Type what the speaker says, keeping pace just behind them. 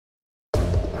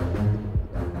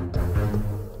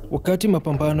Wakati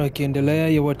mapambano yakiendelea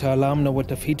ya wataalamu na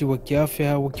watafiti wa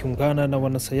kiafya wakiungana na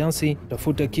wanasayansi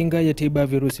kutafuta kinga ya tiba ya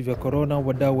virusi vya korona,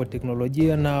 wadau wa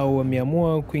teknolojia nao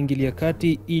wameamua kuingilia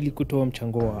kati ili kutoa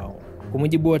mchango wao. Kwa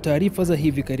mujibu wa taarifa za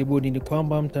hivi karibuni ni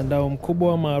kwamba mtandao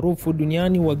mkubwa maarufu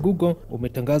duniani wa Google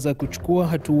umetangaza kuchukua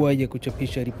hatua ya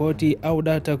kuchapisha ripoti au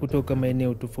data kutoka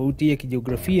maeneo tofauti ya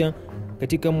kijiografia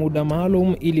katika muda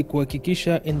maalum ili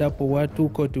kuhakikisha endapo watu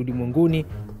kote ulimwenguni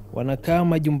wanakaa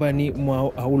majumbani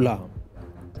mwao au la.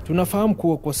 Tunafahamu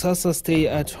kuwa kwa sasa stay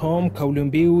at home, kauli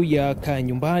mbiu ya kaa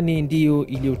nyumbani, ndiyo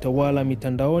iliyotawala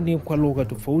mitandaoni kwa lugha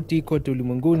tofauti kote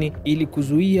ulimwenguni ili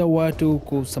kuzuia watu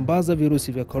kusambaza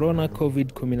virusi vya corona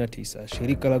COVID-19.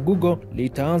 Shirika la Google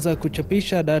litaanza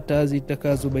kuchapisha data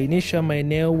zitakazobainisha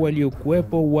maeneo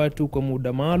waliokuwepo watu kwa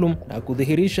muda maalum na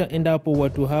kudhihirisha endapo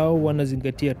watu hao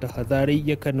wanazingatia tahadhari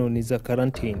ya kanuni za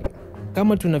karantini.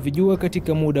 Kama tunavyojua,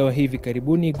 katika muda wa hivi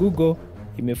karibuni Google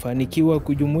imefanikiwa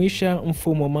kujumuisha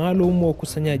mfumo maalum wa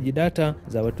ukusanyaji data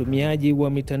za watumiaji wa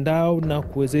mitandao na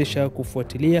kuwezesha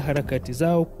kufuatilia harakati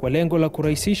zao kwa lengo la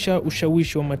kurahisisha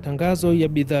ushawishi wa matangazo ya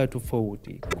bidhaa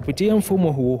tofauti. Kupitia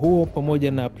mfumo huo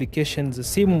pamoja na applications za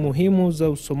simu muhimu za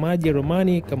usomaji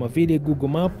ramani kama vile Google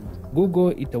Map,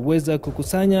 Google itaweza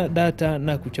kukusanya data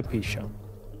na kuchapisha.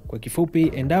 Kwa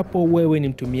kifupi, endapo wewe ni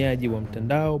mtumiaji wa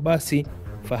mtandao, basi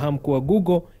fahamu kuwa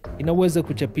Google inaweza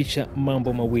kuchapisha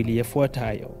mambo mawili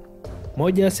yafuatayo.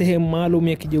 Moja, sehemu maalum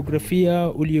ya kijiografia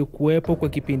uliokuwepo kwa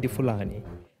kipindi fulani.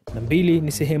 Na mbili,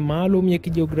 ni sehemu maalum ya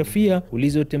kijiografia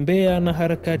ulizotembea na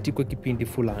harakati kwa kipindi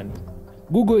fulani.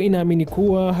 Google inaamini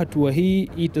kuwa hatua hii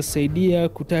itasaidia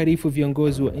kutaarifu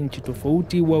viongozi wa nchi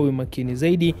tofauti wawe makini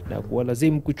zaidi na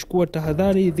kuwalazimu kuchukua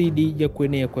tahadhari dhidi ya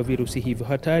kuenea kwa virusi hivyo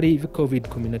hatari vya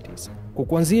COVID-19. Kwa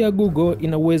kuanzia, Google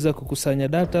inaweza kukusanya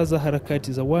data za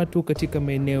harakati za watu katika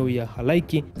maeneo ya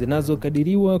halaiki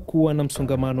zinazokadiriwa kuwa na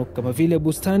msongamano kama vile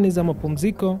bustani za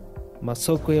mapumziko,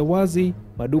 masoko ya wazi,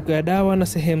 maduka ya dawa na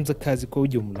sehemu za kazi kwa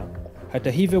ujumla.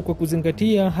 Hata hivyo, kwa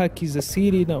kuzingatia haki za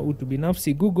siri na utu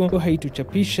binafsi, Google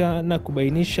haitochapisha na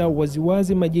kubainisha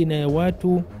waziwazi majina ya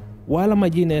watu wala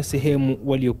majina ya sehemu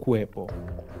waliokuwepo.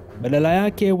 Badala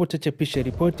yake watachapisha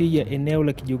ripoti ya eneo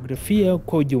la kijiografia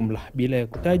kwa ujumla bila ya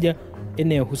kutaja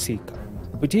eneo husika.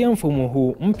 Kupitia mfumo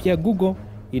huu mpya, Google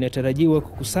inatarajiwa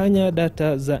kukusanya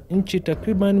data za nchi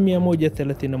takriban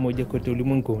 131 kote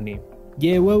ulimwenguni.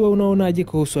 Je, wewe unaonaje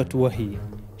kuhusu hatua hii?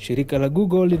 Shirika la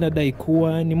Google linadai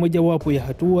kuwa ni mojawapo ya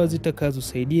hatua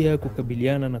zitakazosaidia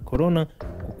kukabiliana na corona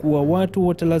kwa kuwa watu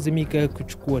watalazimika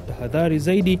kuchukua tahadhari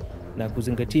zaidi na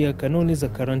kuzingatia kanuni za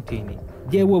karantini.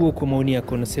 Je, wewe kwa maoni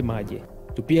yako unasemaje?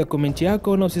 Tupia komenti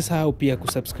yako na usisahau pia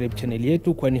kusubscribe channel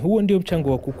yetu, kwani huo ndio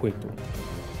mchango wako kwetu.